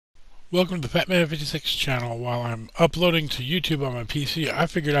Welcome to the Fatman56 channel. While I'm uploading to YouTube on my PC, I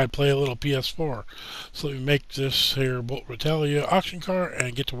figured I'd play a little PS4. So let me make this here Reptilia auction car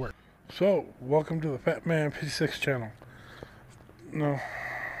and get to work. So, welcome to the Fatman56 channel. No,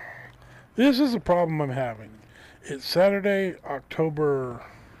 this is a problem I'm having. It's Saturday, October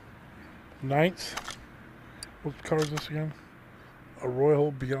 9th. What color is this again? A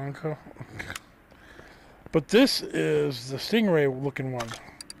Royal Bianca. But this is the Stingray looking one.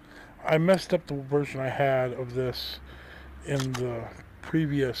 I messed up the version I had of this in the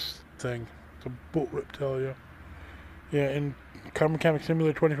previous thing, the Boat Reptilia. Yeah, in Car Mechanic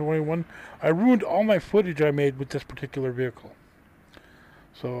Simulator 2021, I ruined all my footage I made with this particular vehicle.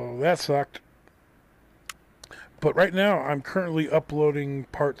 So that sucked. But right now, I'm currently uploading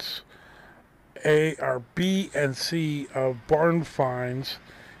parts A, or B, and C of barn finds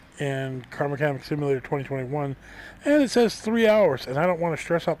in Car Mechanic Simulator 2021, and it says 3 hours, and I don't want to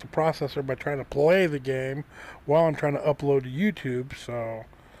stress out the processor by trying to play the game while I'm trying to upload to YouTube. So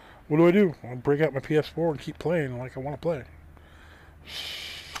what do? I'll break out my PS4 and keep playing like I want to play.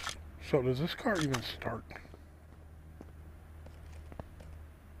 So does this car even start?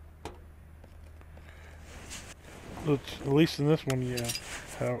 At least in this one, yeah.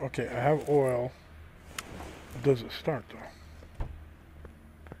 Okay, I have oil. Does it start though?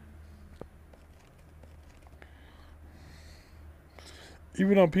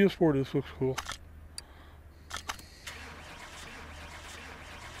 Even on PS4, this looks cool.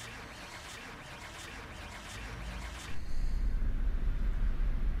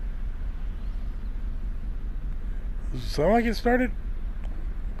 Does it sound like it started?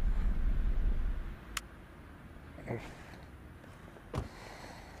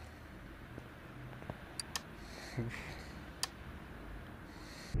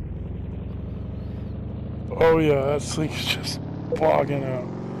 Oh yeah, that thing's just bogging out.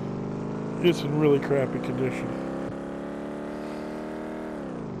 It's in really crappy condition.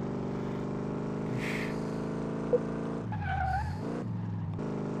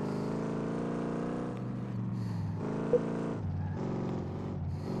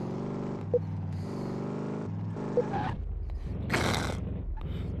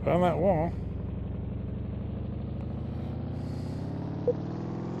 Found that wall.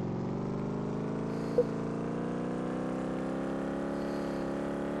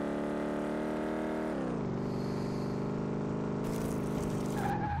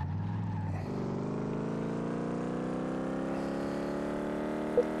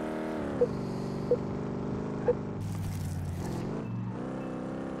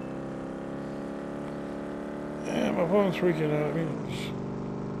 Yeah, my phone's freaking out.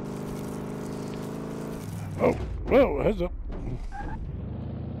 Oh, whoa, heads up.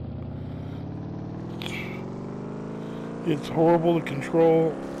 It's horrible to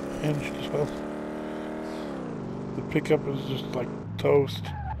control, and the pickup is just like toast.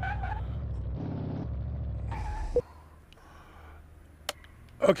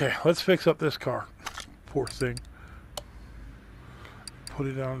 Okay, let's fix up this car. Poor thing. Put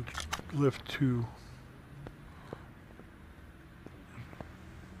it on lift 2.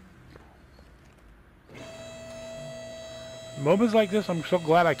 Moments like this, I'm so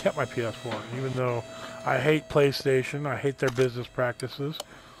glad I kept my PS4, even though I hate PlayStation, I hate their business practices,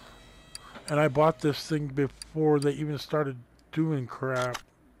 and I bought this thing before they even started doing crap.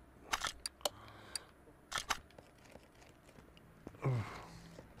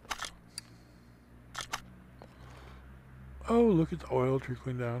 Oh, look at the oil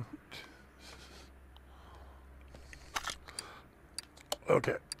trickling down.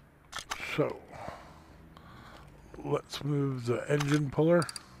 Okay, so let's move the engine puller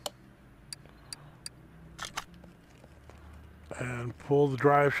and pull the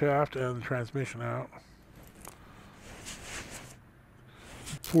drive shaft and the transmission out.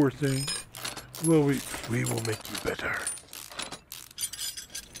 Poor thing. Well, we will make you better.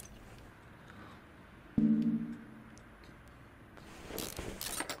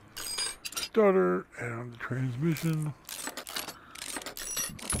 Starter and the transmission.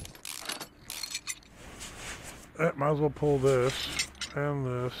 Might as well pull this and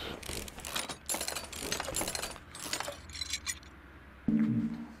this.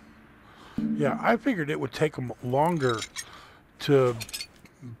 Yeah, I figured it would take them longer to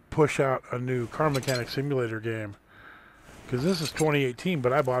push out a new Car Mechanic Simulator game, because this is 2018,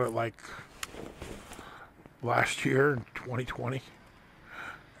 but I bought it like last year in 2020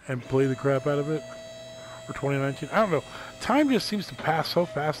 and played the crap out of it, or 2019. I don't know. Time just seems to pass so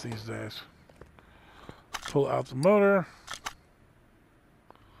fast these days. Pull out the motor.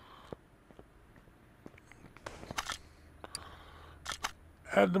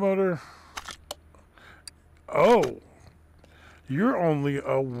 Add the motor. Oh, you're only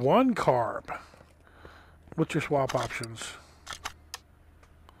a 1 carb. What's your swap options?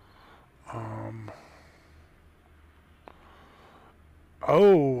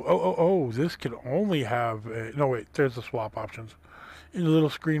 Oh, this can only have a... No, wait, there's the swap options. In the little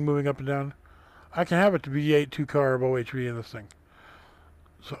screen moving up and down. I can have it to be 8 2 carb OHV in this thing.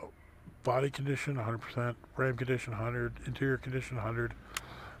 So, body condition 100%, frame condition 100, interior condition 100.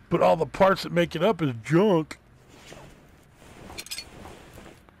 But all the parts that make it up is junk.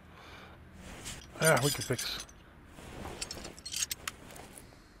 Yeah, we can fix.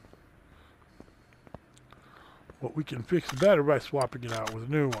 What we can fix better by swapping it out with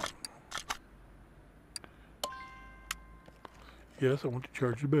a new one. Yes, I want to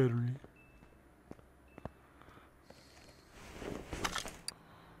charge the battery.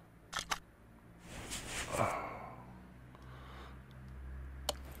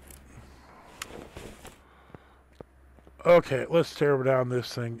 Okay, let's tear down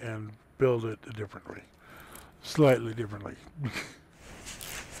this thing and build it differently. Slightly differently.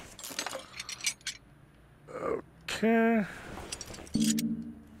 Okay.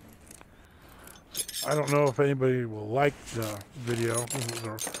 I don't know if anybody will like the video.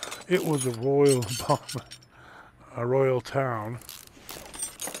 It was a royal a royal town.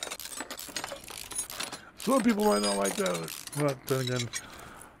 Some people might not like that, but then again,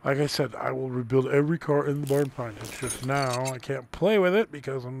 like I said, I will rebuild every car in the barn find. It's just now I can't play with it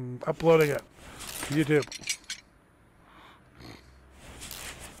because I'm uploading it to YouTube.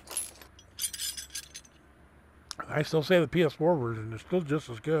 I still say the PS4 version is still just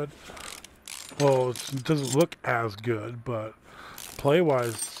as good. Well, it doesn't look as good, but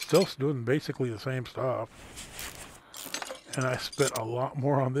play-wise, still doing basically the same stuff. And I spent a lot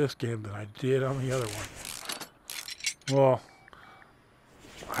more on this game than I did on the other one. Well,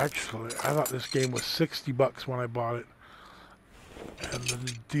 actually, I thought this game was $60 when I bought it. And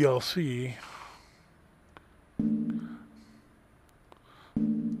the DLC...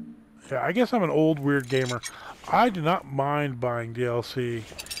 Yeah, I guess I'm an old, weird gamer. I do not mind buying DLC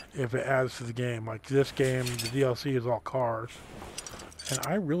if it adds to the game. Like this game, the DLC is all cars. And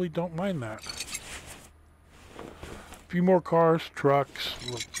I really don't mind that. A few more cars, trucks,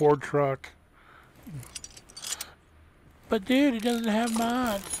 Ford truck. But dude, it doesn't have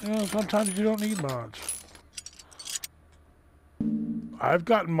mods. You know, sometimes you don't need mods. I've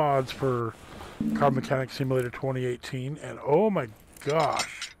gotten mods for Car Mechanic Simulator 2018, and oh my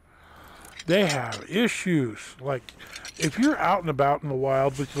gosh, they have issues. Like, if you're out and about in the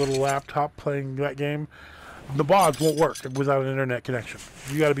wild with your little laptop playing that game, the mods won't work without an internet connection.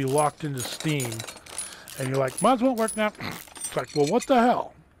 You got to be locked into Steam, and you're like, mods won't work now. It's like, well, what the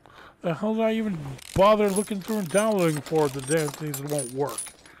hell? The hell did I even bother looking through and downloading for the damn things that won't work?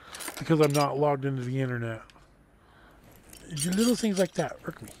 Because I'm not logged into the internet. Little things like that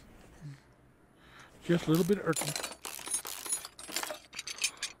irk me. Just a little bit irking.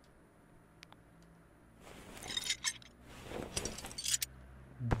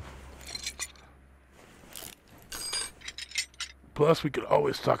 Plus, we could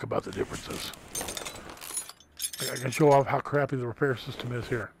always talk about the differences. I can show off how crappy the repair system is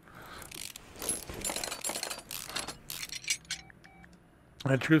here.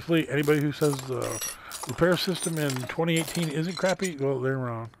 And truthfully, anybody who says the repair system in 2018 isn't crappy, well, they're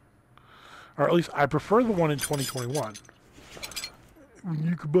wrong. Or at least I prefer the one in 2021.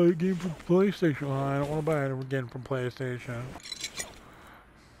 You could buy a game from PlayStation. Well, I don't want to buy it again from PlayStation.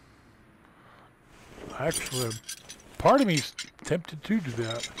 Actually, part of me's tempted to do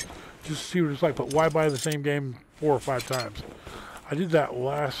that. Just to see what it's like. But why buy the same game 4 or 5 times? I did that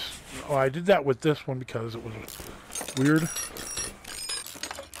I did that with this one because it was weird.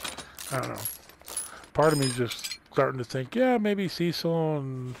 I don't know. Part of me is just starting to think, yeah, maybe Cecil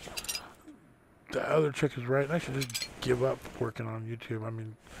and the other chick is right. And I should just give up working on YouTube. I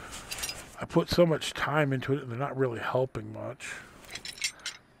mean, I put so much time into it and they're not really helping much.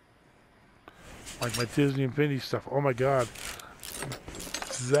 Like my Disney Infinity stuff. Oh my god.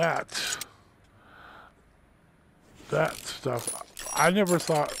 That stuff. I never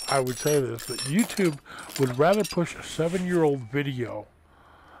thought I would say this, but YouTube would rather push a 7-year-old video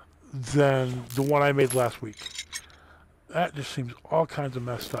than the one I made last week. That just seems all kinds of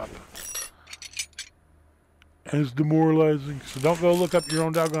messed up. And it's demoralizing. So don't go look up your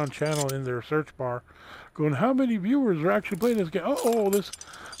own doggone channel in their search bar going, how many viewers are actually playing this game? Oh,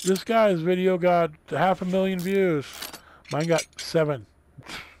 this guy's video got 500,000 views. Mine got 7.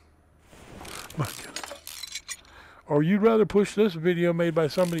 My goodness. Or you'd rather push this video made by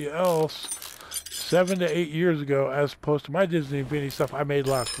somebody else 7 to 8 years ago, as opposed to my Disney Infinity stuff I made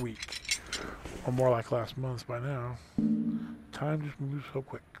last week. Or more like last month by now. Time just moves so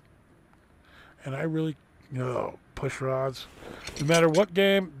quick. And I really, push rods. No matter what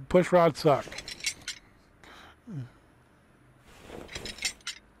game, push rods suck.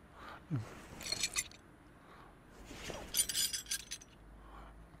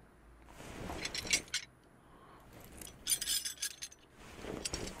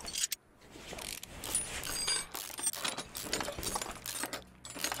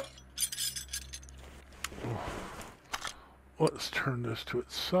 Let's turn this to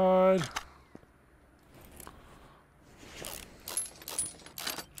its side.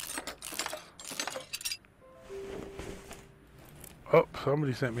 Oh,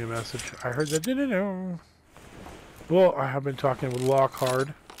 somebody sent me a message. I heard that. Didn't know. Well, I have been talking with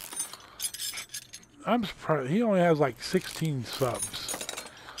Lockhard. I'm surprised. He only has like 16 subs.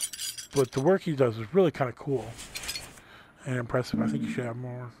 But the work he does is really kind of cool and impressive. I think he should have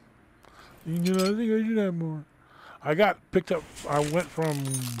more. I think I should have more. I got picked up. I went from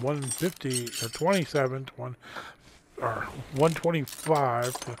 150 or 27 to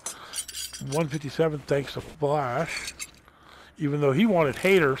 125 to 157 thanks to Flash. Even though he wanted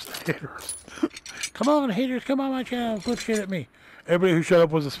haters. Come on, haters, come on my channel, flip shit at me. Everybody who showed up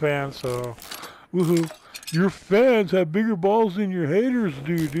was his fan, so woohoo. Your fans have bigger balls than your haters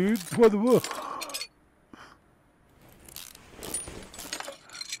do, dude. What the fuck?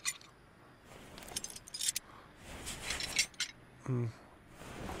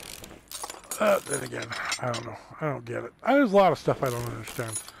 Then again, I don't know. I don't get it. There's a lot of stuff I don't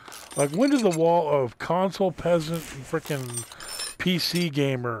understand. Like, when did the wall of console peasant and frickin' PC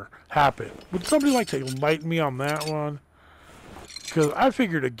gamer happen? Would somebody like to enlighten me on that one? Because I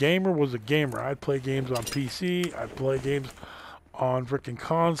figured a gamer was a gamer. I'd play games on PC. I'd play games on frickin'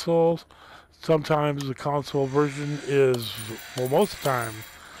 consoles. Sometimes the console version is, well, most of the time,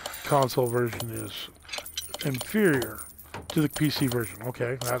 console version is inferior to the PC version.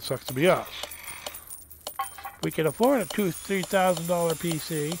 Okay, that sucks to be us. We can afford a $2,000-$3,000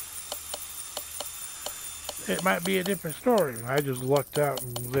 PC. It might be a different story. I just lucked out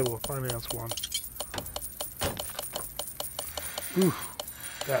and was able to finance one. Ooh,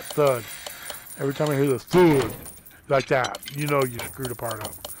 that thud. Every time I hear the thud like that, you know you screwed a part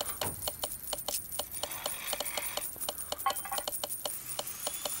up.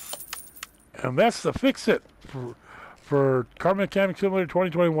 And that's the fix it for Car Mechanic Simulator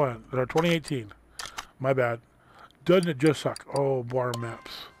 2021 or 2018. My bad. Doesn't it just suck? Oh, barn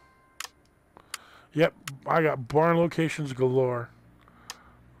maps. Yep, I got barn locations galore.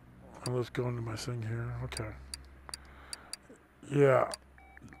 And let's go into my thing here. Okay. Yeah.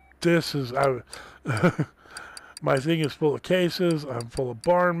 This is... my thing is full of cases. I'm full of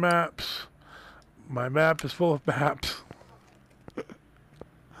barn maps. My map is full of maps.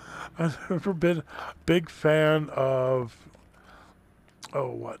 I've never been a big fan of... Oh,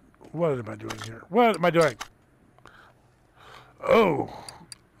 what? What am I doing here? What am I doing? Oh,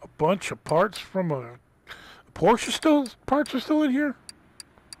 a bunch of parts from a Porsche still? Parts are still in here?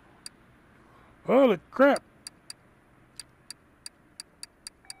 Holy crap.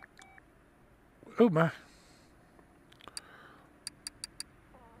 Oh my.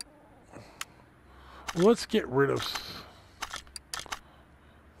 Let's get rid of...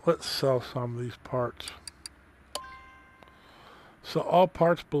 Let's sell some of these parts. So all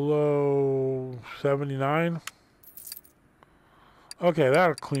parts below 79. Okay,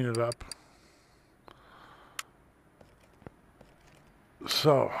 that'll clean it up.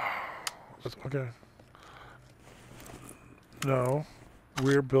 So, okay. No,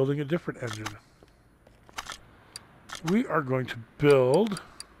 we're building a different engine. We are going to build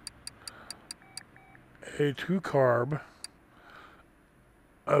a 2-carb,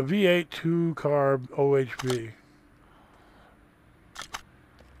 a V8 2-carb OHV.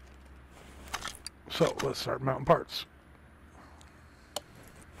 So let's start mounting parts.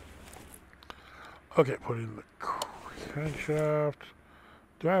 Okay, put in the camshaft.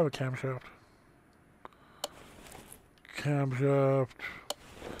 Do I have a camshaft? Camshaft,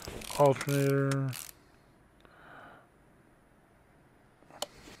 alternator.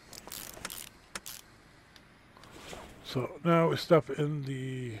 So now we stuff in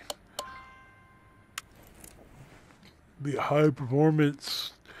the high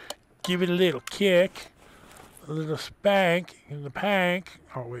performance. Give it a little kick, a little spank in the pank.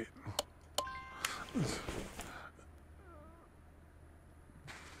 Oh wait.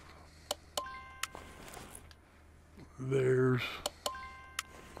 There's,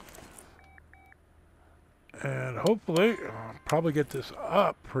 and hopefully I'll probably get this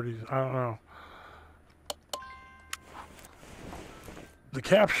up pretty, I don't know. the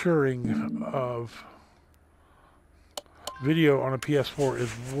capturing of video on a PS4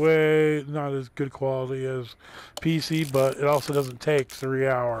 is way not as good quality as PC, but it also doesn't take 3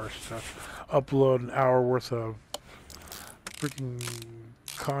 hours to upload an hour worth of freaking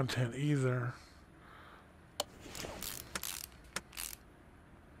content either.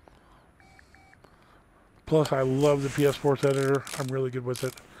 Plus, I love the PS4's editor. I'm really good with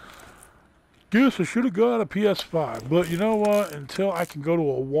it. Guess I should have got a PS5, but you know what? Until I can go to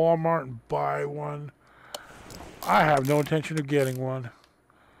a Walmart and buy one, I have no intention of getting one.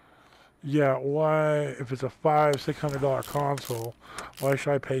 Yeah, why, if it's a $500-600 console, why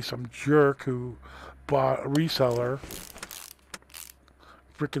should I pay some jerk who bought a reseller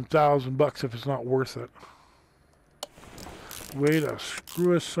freaking $1,000 if it's not worth it? Way to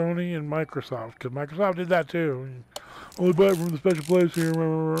screw us, Sony and Microsoft, because Microsoft did that too. Only buy it from the special place here.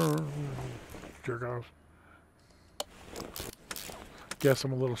 Jerk offs. Guess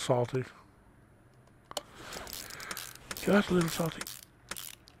I'm a little salty. Just a little salty.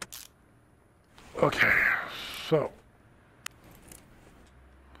 Okay, so.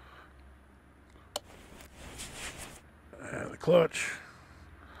 And the clutch.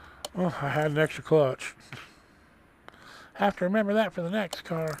 Well, I had an extra clutch. Have to remember that for the next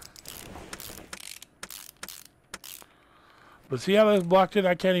car. But see how that's blocked in?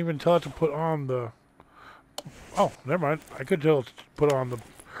 I can't even tell it to put on the... Oh, never mind. I could tell it to put on the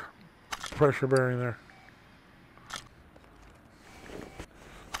pressure bearing there.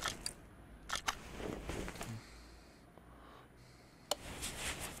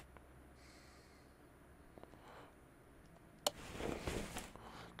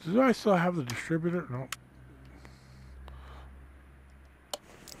 Do I still have the distributor? No.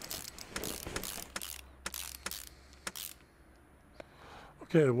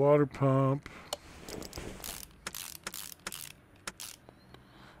 Okay, water pump.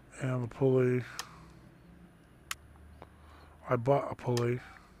 And the pulley. I bought a pulley.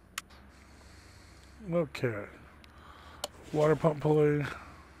 Okay. Water pump pulley.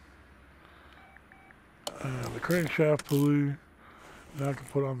 And the crankshaft pulley. Now I can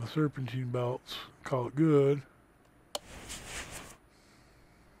put on the serpentine belts. Call it good.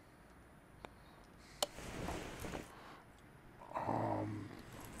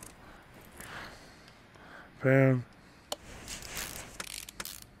 Fan.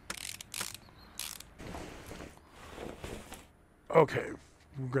 Okay,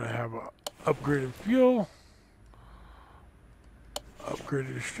 we're going to have a upgraded fuel,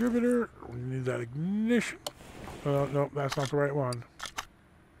 upgraded distributor. We need that ignition. No, that's not the right one.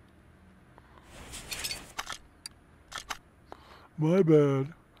 My bad.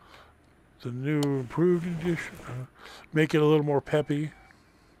 The new improved edition. Make it a little more peppy.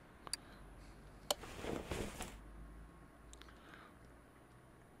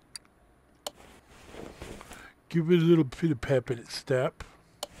 Give it a little bit of pep in its step.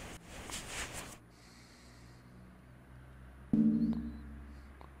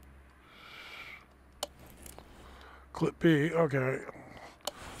 Clip B, okay.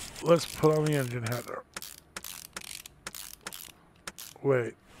 Let's put on the engine header.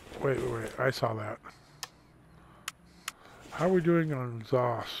 Wait. I saw that. How are we doing on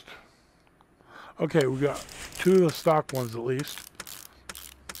exhaust? Okay, we got 2 of the stock ones at least.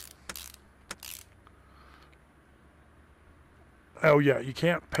 Oh yeah, you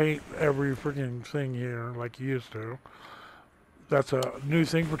can't paint every freaking thing here like you used to. That's a new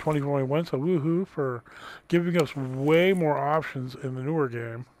thing for 2021, so woohoo for giving us way more options in the newer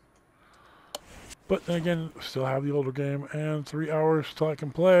game. But then again, still have the older game, and 3 hours till I can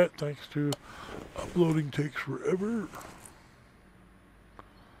play it, thanks to uploading takes forever.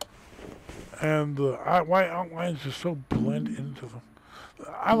 And the white outlines just so blend into them.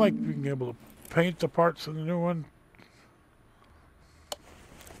 I like being able to paint the parts in the new one.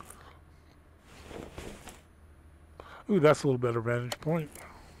 Ooh, that's a little better vantage point.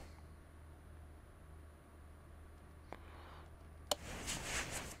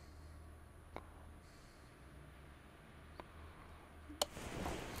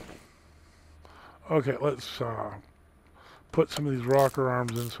 Okay, let's put some of these rocker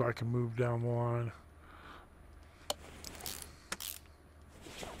arms in so I can move down the line.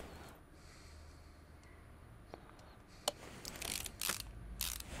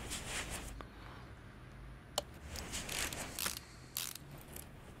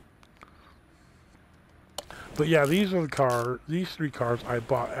 But yeah, these are these 3 cars I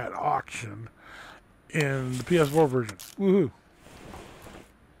bought at auction in the PS4 version. Woohoo!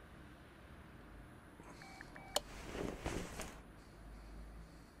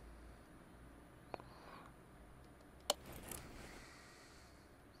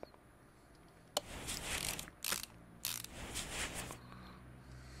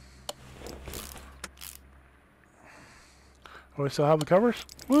 Oh, I still have the covers?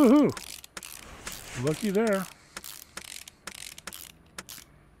 Woohoo! Looky there.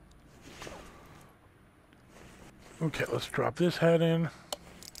 Okay, let's drop this head in.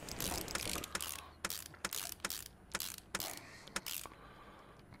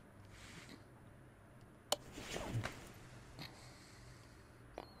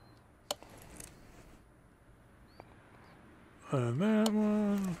 And that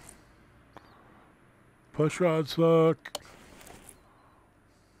one. Push rod suck.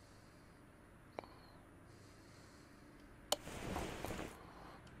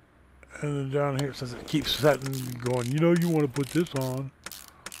 And then down here, since it keeps setting, going, you know you want to put this on.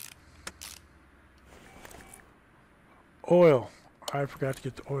 Oil. I forgot to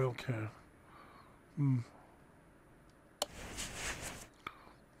get the oil can.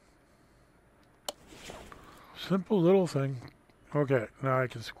 Simple little thing. Okay, now I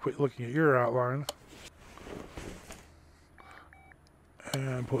can quit looking at your outline.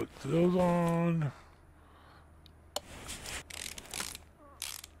 And put those on.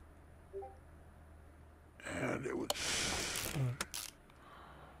 And it was...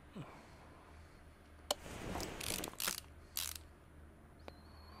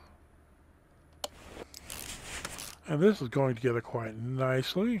 and this is going together quite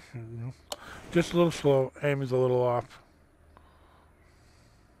nicely. Just a little slow. Aim is a little off.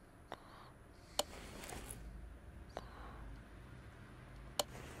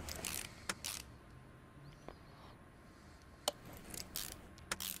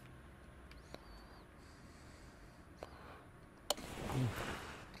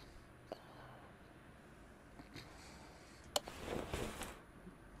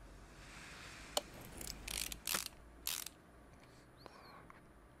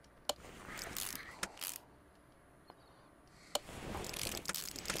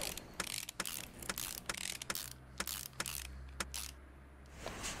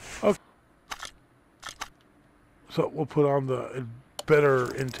 Okay. So we'll put on the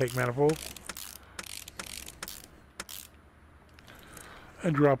better intake manifold.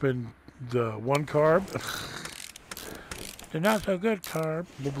 And drop in the one carb. The not so good carb.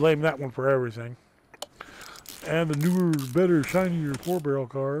 We'll blame that one for everything. And the newer, better, shinier 4-barrel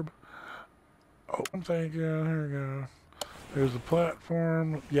carb. Oh, thank you. Here we go. There's the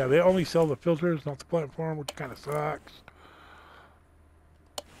platform. Yeah, they only sell the filters, not the platform, which kind of sucks.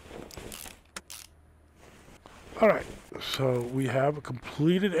 Alright, so we have a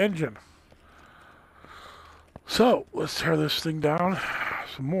completed engine. So, let's tear this thing down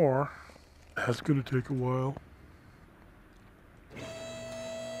some more. That's going to take a while.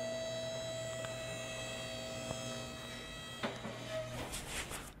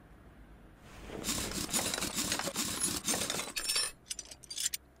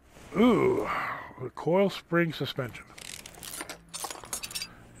 Ooh, the coil spring suspension.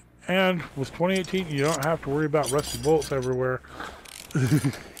 And with 2018, you don't have to worry about rusty bolts everywhere.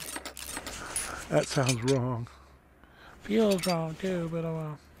 That sounds wrong. Feels wrong too, but oh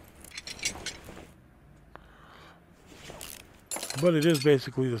well. But it is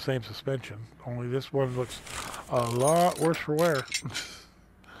basically the same suspension, only this one looks a lot worse for wear.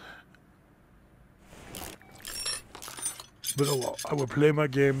 But oh well, I will play my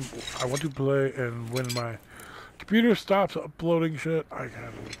game I want to play, and when my computer stops uploading shit, I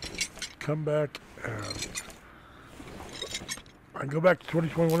can come back and I can go back to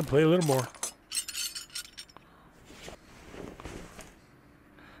 2021 and play a little more.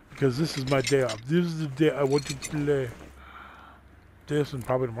 Because this is my day off. This is the day I want to play. This and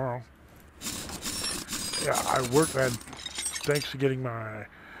probably tomorrow. Yeah, I work, man. Thanks to getting my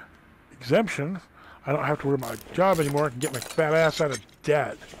exemption, I don't have to worry about my job anymore. I can get my fat ass out of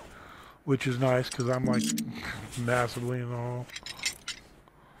debt, which is nice because I'm like massively in the hole.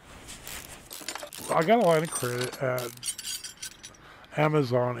 I got a line of credit at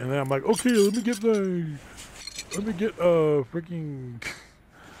Amazon, and then I'm like, okay, let me get freaking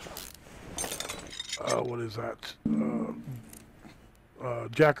what is that?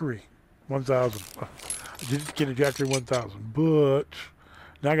 Jackery 1000. I did get a Jackery 1000, but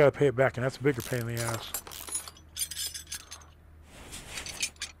now I gotta pay it back, and that's a bigger pain in the ass.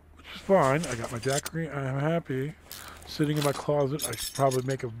 Which is fine. I got my Jackery. I'm happy. Sitting in my closet. I should probably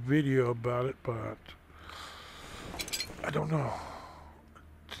make a video about it, but I don't know.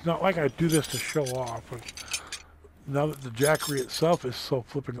 It's not like I do this to show off. But now that the Jackery itself is so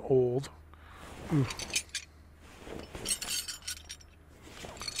flipping old.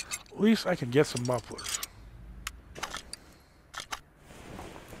 At least I can get some mufflers.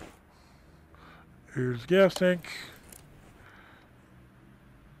 Here's the gas tank.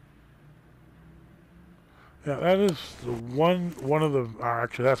 Yeah, that is the one of the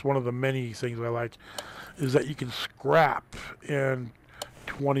actually that's one of the many things I like is that you can scrap in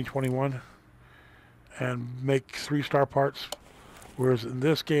 2021 and make 3-star parts, whereas in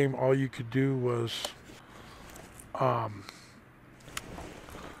this game all you could do was um,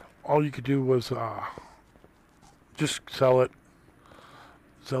 just sell it.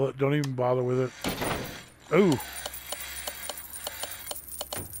 Sell it. Don't even bother with it. Ooh.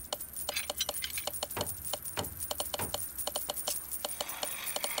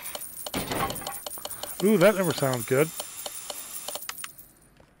 Ooh, that never sounds good.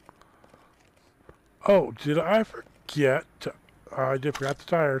 Oh, did I forget? I did forget the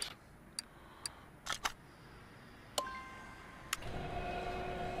tires.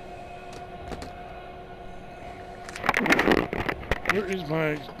 Where is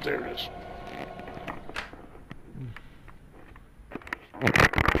my... There it is.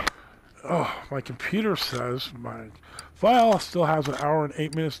 Oh, my computer says my file still has 1 hour and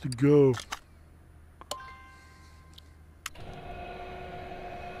 8 minutes to go.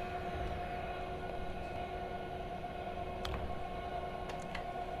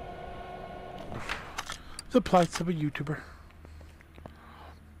 The plights of a YouTuber.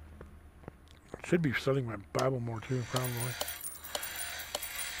 Should be studying my Bible more too, probably.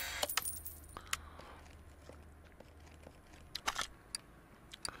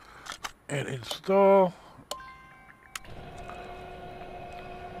 And install.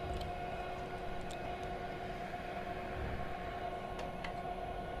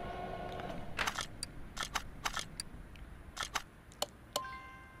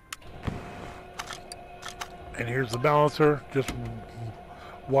 And here's the balancer. Just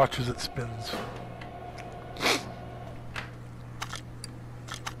watch as it spins.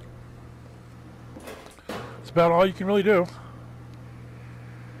 That's about all you can really do.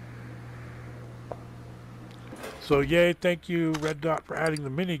 So yay, thank you Red Dot for adding the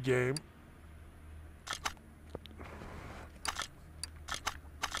mini game.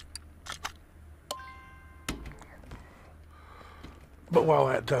 But while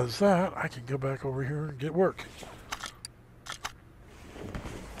that does that, I can go back over here and get work.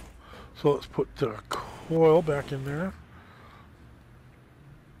 So let's put the coil back in there.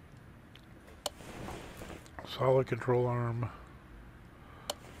 Solid control arm.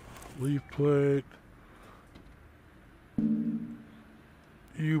 Leaf plate.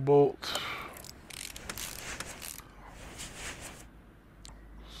 U-bolt.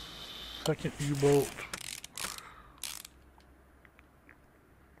 Second U-bolt.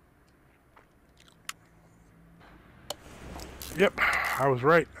 Yep, I was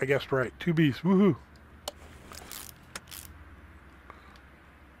right. I guessed right. 2 Bs. Woohoo.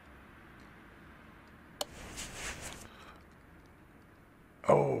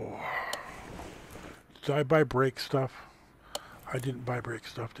 Oh. Did I buy brake stuff? I didn't buy brake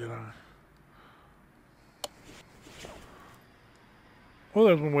stuff, did I? Well,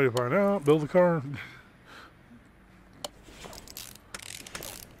 there's one way to find out. Build the car.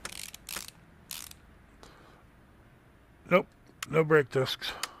 Nope. No brake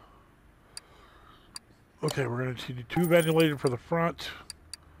discs. Okay, we're going to need 2 ventilated for the front.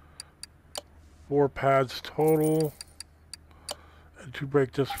 4 pads total. And 2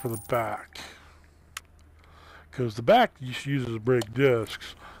 brake discs for the back. Because the back uses brake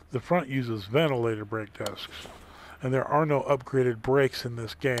discs. The front uses ventilated brake discs. And there are no upgraded brakes in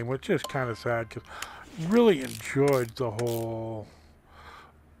this game, which is kind of sad because I really enjoyed the whole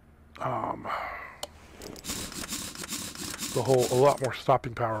a lot more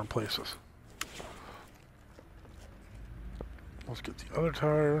stopping power in places. Let's get the other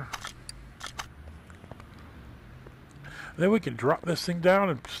tire. Then we can drop this thing down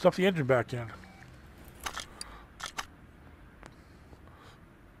and stuff the engine back in.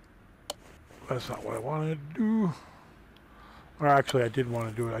 That's not what I wanted to do. Or actually, I did want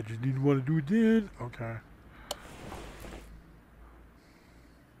to do it. I just didn't want to do it then. Okay.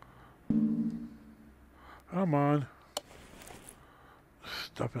 Come on.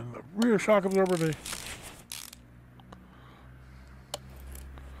 Stuff in the rear shock absorber bay.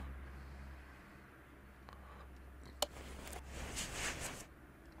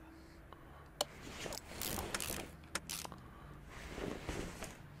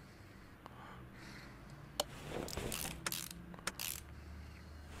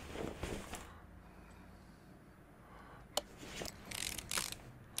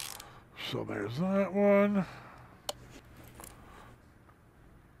 So there's that one.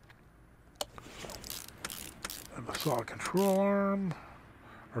 And the solid control arm,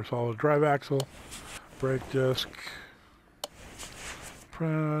 or solid drive axle, brake disc,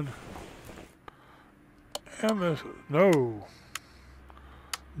 pad, And this, no.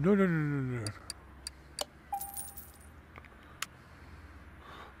 No, no, no, no, no.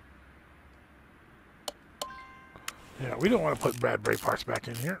 Yeah, we don't want to put bad brake parts back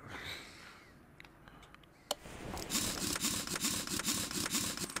in here.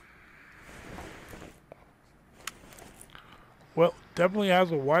 Well, definitely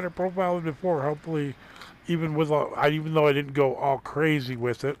has a wider profile than before. Hopefully, even with even though I didn't go all crazy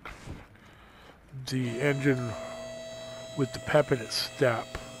with it, the engine with the pep in its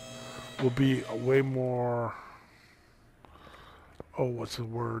step will be a way more. Oh, what's the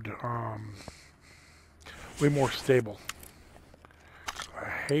word? Way more stable. I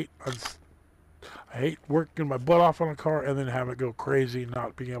hate working my butt off on a car and then have it go crazy,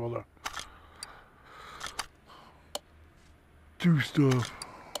 not being able to do stuff.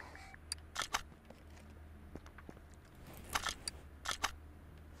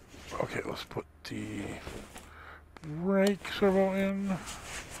 Okay, let's put the brake servo in,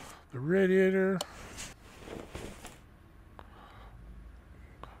 the radiator.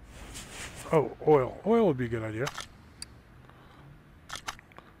 Oh, oil. Oil would be a good idea.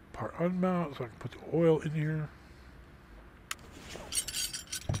 Part unmount, so I can put the oil in here.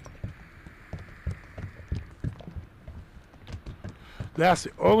 That's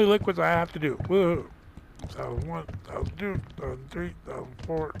the only liquids I have to do. Whoa. 2001, 2002, 2003,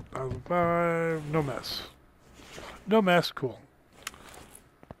 2004, 2005. No mess. No mess. Cool.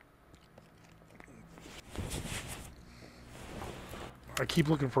 I keep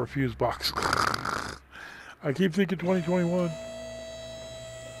looking for a fuse box. I keep thinking 2021.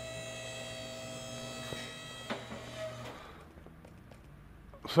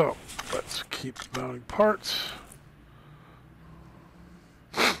 So, let's keep mounting parts.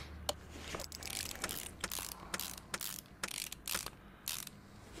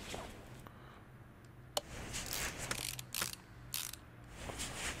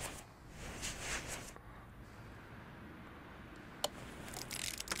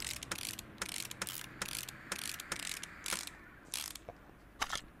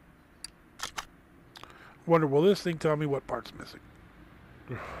 Wonder, will this thing tell me what part's missing?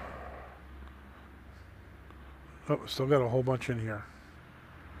 Oh, still got a whole bunch in here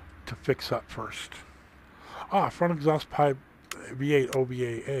to fix up first. Ah, front exhaust pipe V8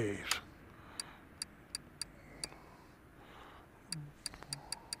 OBAAs.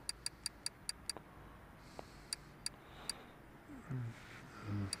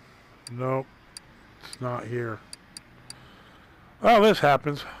 Nope, it's not here. Oh, this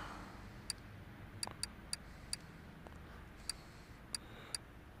happens.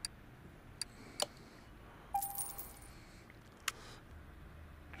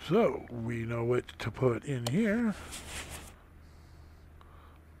 So, we know what to put in here.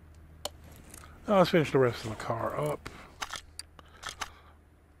 Now let's finish the rest of the car up.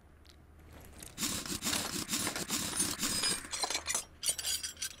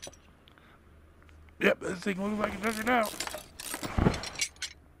 Yep, this thing looks like it took it out.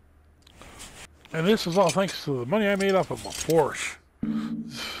 And this is all thanks to the money I made off of my Porsche.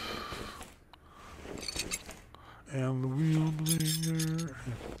 And the wheel blinger.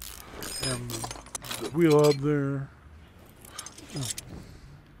 And the wheel hub there.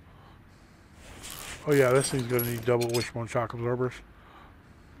 Oh yeah, this thing's going to need double wishbone shock absorbers.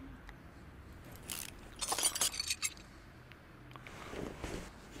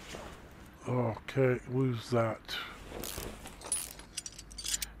 Okay, lose that.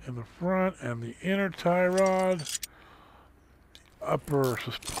 In the front and the inner tie rod. Upper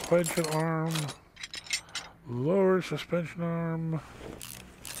suspension arm. Lower suspension arm.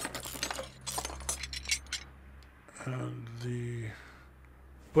 And the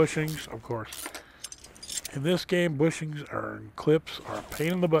bushings, of course. In this game, bushings and clips are a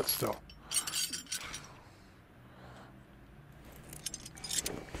pain in the butt still.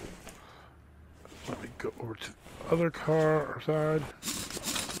 Let me go over to the other car side.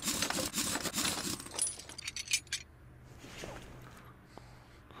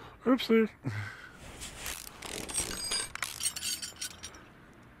 Oopsie.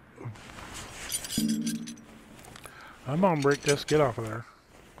 I'm on brake disc. Get off of there.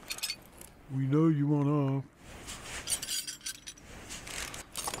 We know you want off.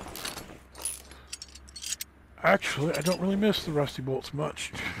 Actually, I don't really miss the rusty bolts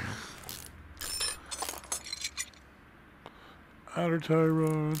much. Outer tie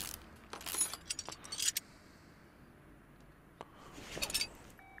rod.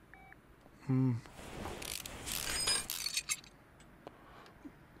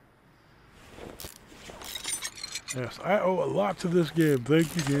 Yes, I owe a lot to this game.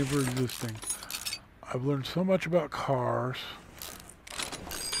 Thank you, game, for existing. I've learned so much about cars.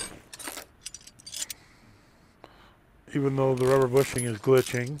 Even though the rubber bushing is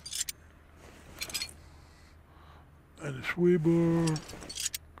glitching. And the sweeper.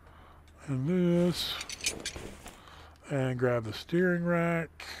 And this. And grab the steering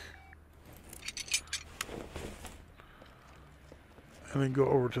rack. And then go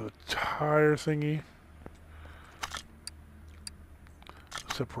over to the tire thingy.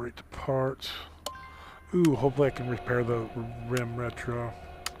 Separate the parts. Ooh, hopefully I can repair the rim retro.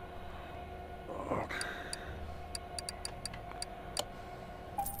 Okay.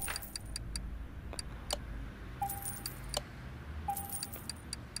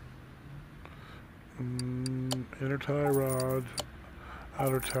 Inner tie rods,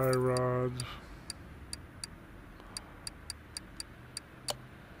 outer tie rods,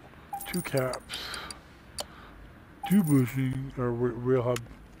 2 caps, 2 bushing or wheel hub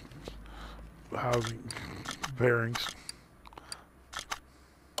housing bearings.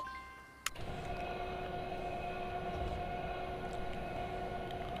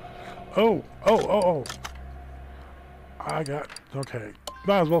 Oh. I got, okay.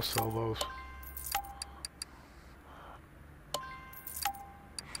 Might as well sell those.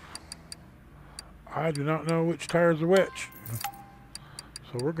 I do not know which tires are which.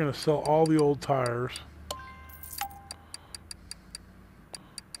 So we're going to sell all the old tires.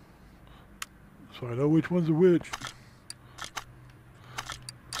 So I know which ones are which.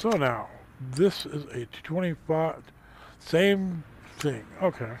 So now, this is a 225, same thing.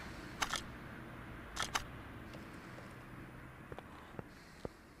 Okay.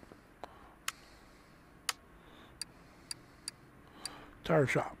 Tire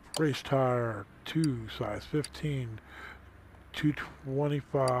shop, race tire, 2, size 15,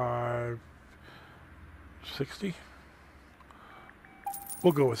 225, 60.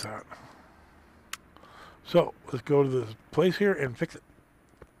 We'll go with that. So let's go to this place here and fix it.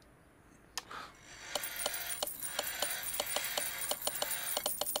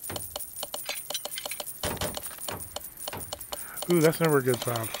 Ooh, that's never a good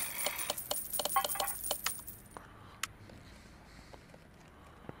sound.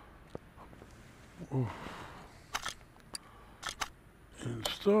 Ooh.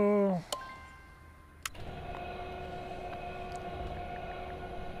 Install.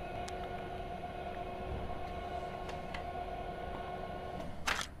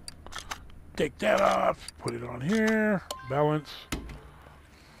 Take that off, put it on here, balance.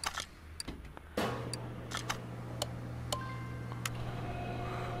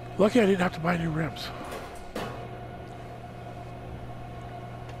 Lucky I didn't have to buy new rims.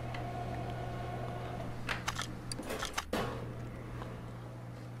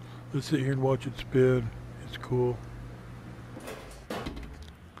 Let's sit here and watch it spin. It's cool.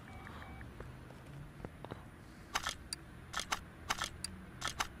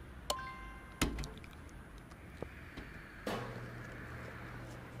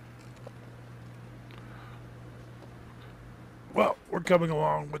 Well, we're coming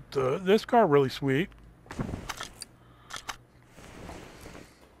along with this car really sweet.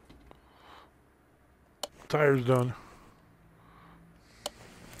 Tires done.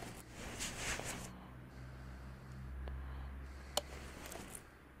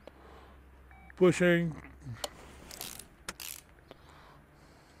 Bushing.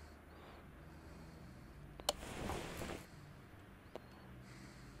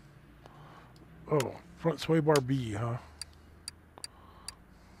 Oh, front sway bar B, huh?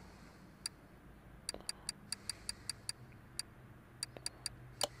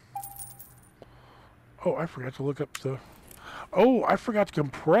 Oh, I forgot to look up the... Oh, I forgot to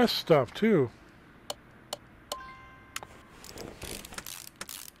compress stuff, too.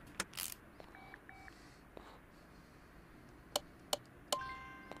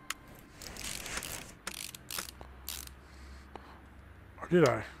 Or did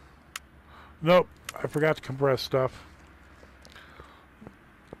I? Nope, I forgot to compress stuff.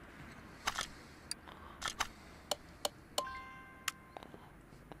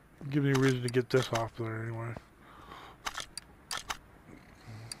 Give me a reason to get this off there anyway.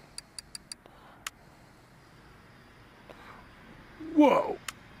 Whoa!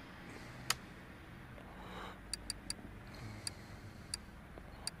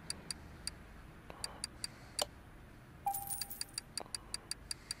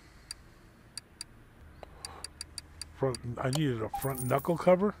 I needed a front knuckle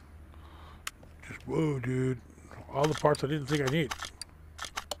cover. Just whoa, dude! All the parts I didn't think I need.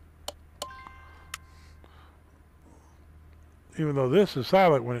 Even though this is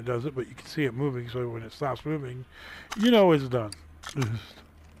silent when it does it, but you can see it moving, so when it stops moving, you know it's done.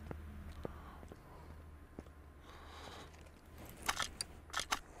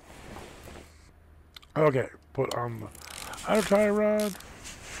 Okay, put on the outer tie rod.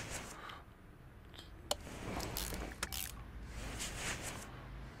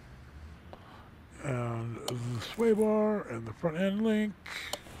 And the sway bar and the front end link.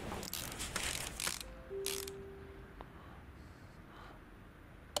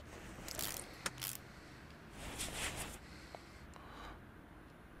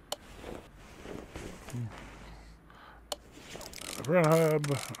 The front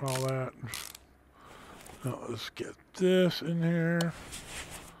hub, all that. Now let's get this in here.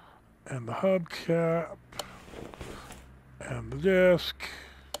 And the hubcap. And the disc.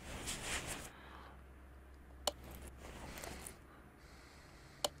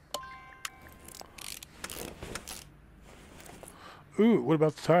 Ooh, what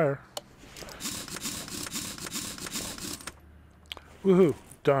about the tire? Woohoo,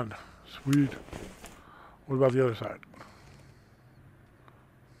 done. Sweet. What about the other side?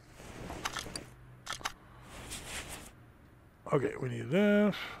 Okay, we need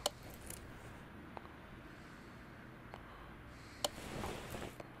this.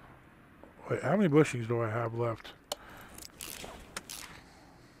 Wait, how many bushings do I have left?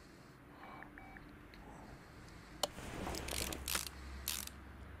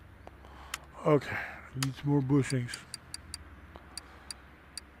 Okay, I need some more bushings.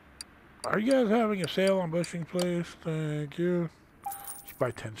 Are you guys having a sale on bushings, please? Thank you. Just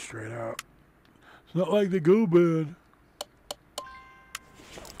buy 10 straight out. It's not like they go bad.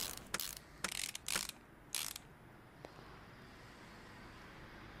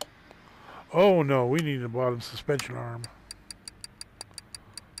 Oh no, we need a bottom suspension arm.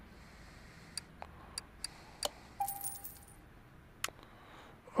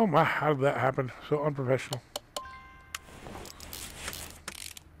 Oh my, how did that happen? So unprofessional.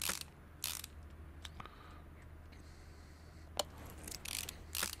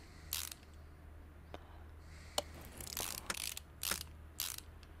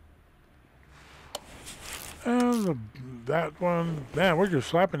 And that one, man, we're just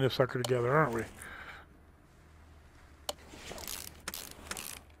slapping this sucker together, aren't we?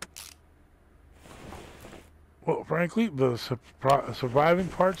 Well, frankly, the surviving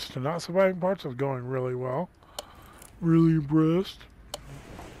parts to not surviving parts is going really well. Really impressed.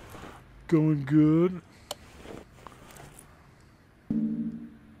 Going good.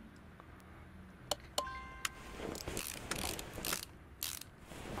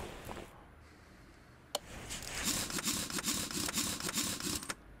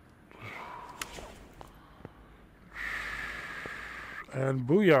 And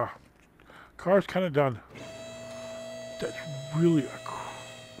booyah. Car's kind of done. That's really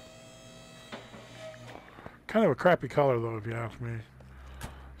kind of a crappy color, though, if you ask me.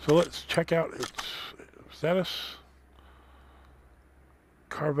 So let's check out its status.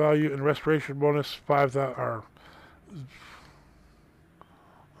 Car value and restoration bonus 5,000. Or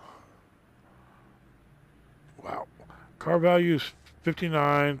wow, car value is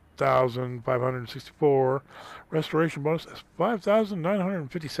 59,564. Restoration bonus is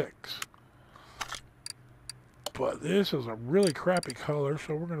 5,956. But this is a really crappy color,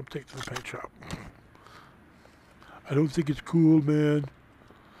 so we're going to take it to the paint shop. I don't think it's cool, man.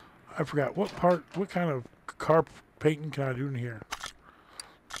 I forgot what kind of car painting can I do in here?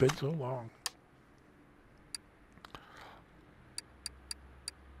 It's been so long.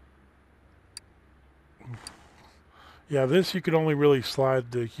 Yeah, this you could only really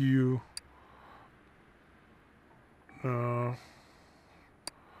slide the hue.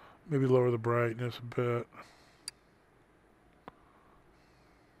 Maybe lower the brightness a bit.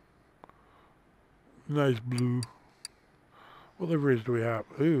 Nice blue. What liveries do we have?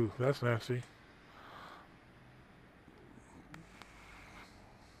 Ooh, that's nasty.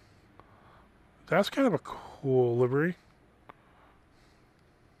 That's kind of a cool livery.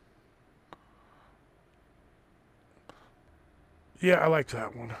 Yeah, I like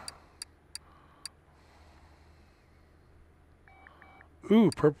that one. Ooh,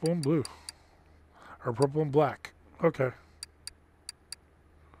 purple and blue. Or purple and black. Okay.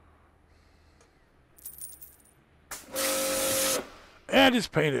 And it's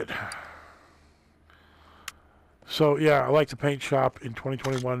painted. So, yeah, I like the paint shop in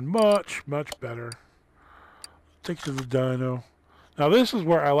 2021 much, much better. Take it to the dyno. Now, this is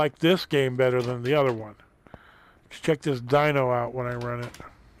where I like this game better than the other one. Just check this dyno out when I run it.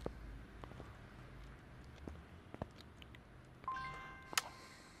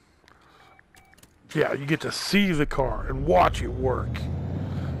 Yeah, you get to see the car and watch it work.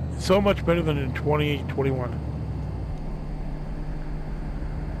 It's so much better than in 2021.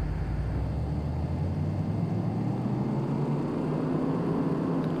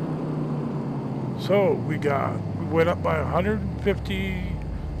 So we went up by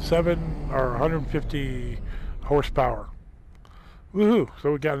 157 or 150 horsepower. Woohoo!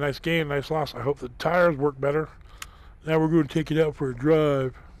 So we got a nice gain, nice loss. I hope the tires work better. Now we're going to take it out for a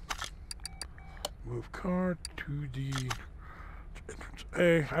drive. Move car to the entrance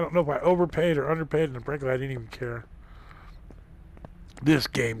A. I don't know if I overpaid or underpaid, and frankly, I didn't even care. This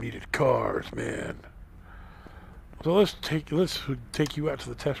game needed cars, man. So let's take you out to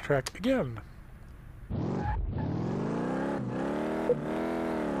the test track again.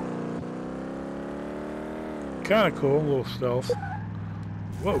 Kind of cool, a little stealth.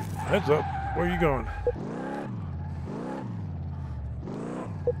 Whoa, heads up. Where are you going?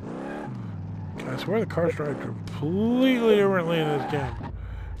 I swear the cars drive completely differently in this game.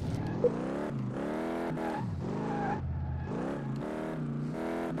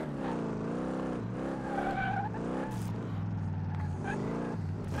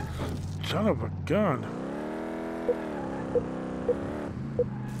 Son of a gun.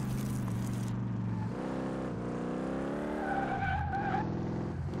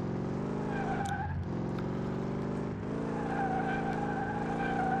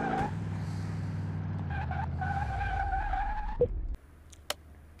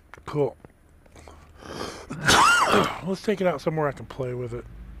 Cool. Let's take it out somewhere I can play with it.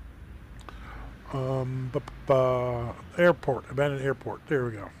 Airport, abandoned airport. There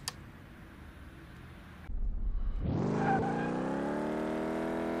we go.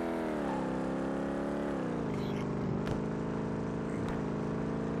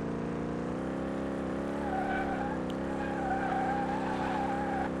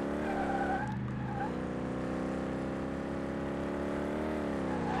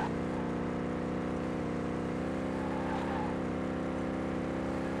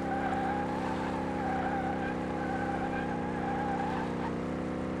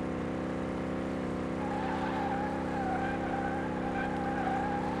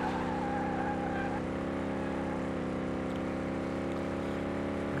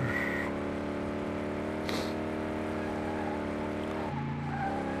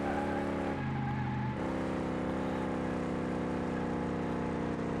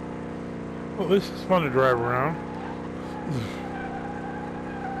 Well, this is fun to drive around.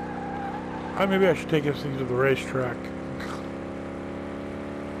 Maybe I should take this thing to the racetrack.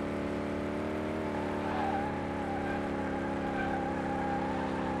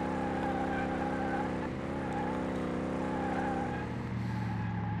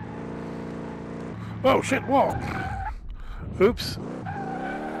 Oh shit, wall! Oops.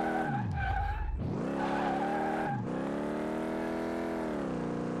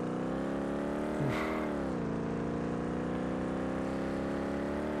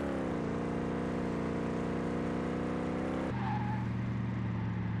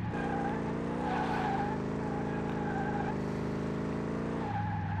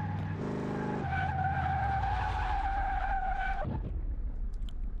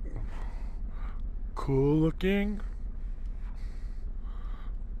 Cool looking.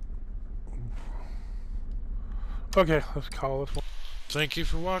 Okay, let's call this one. Thank you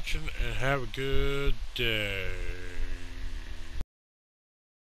for watching and have a good day.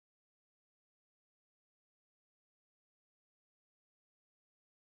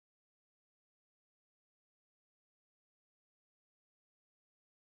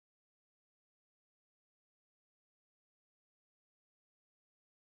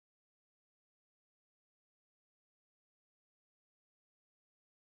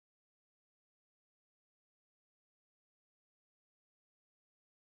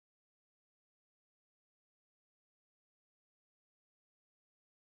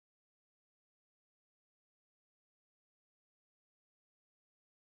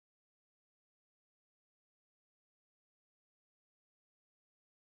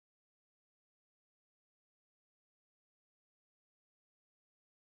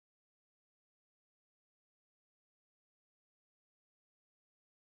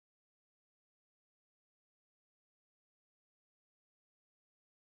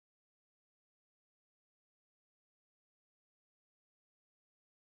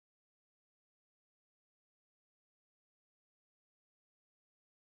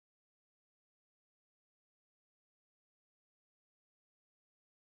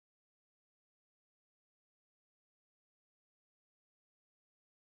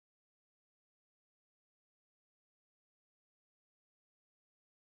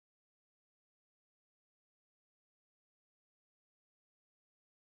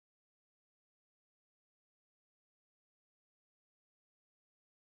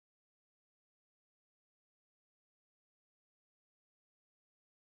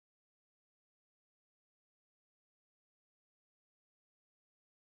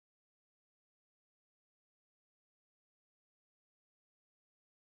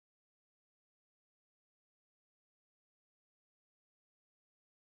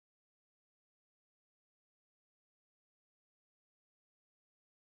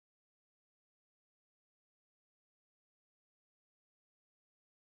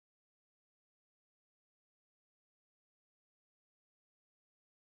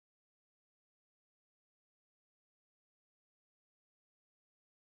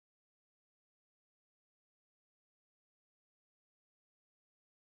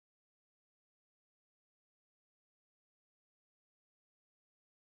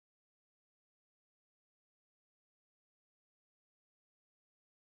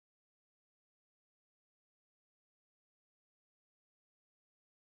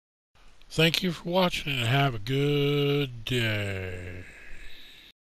 Thank you for watching and have a good day.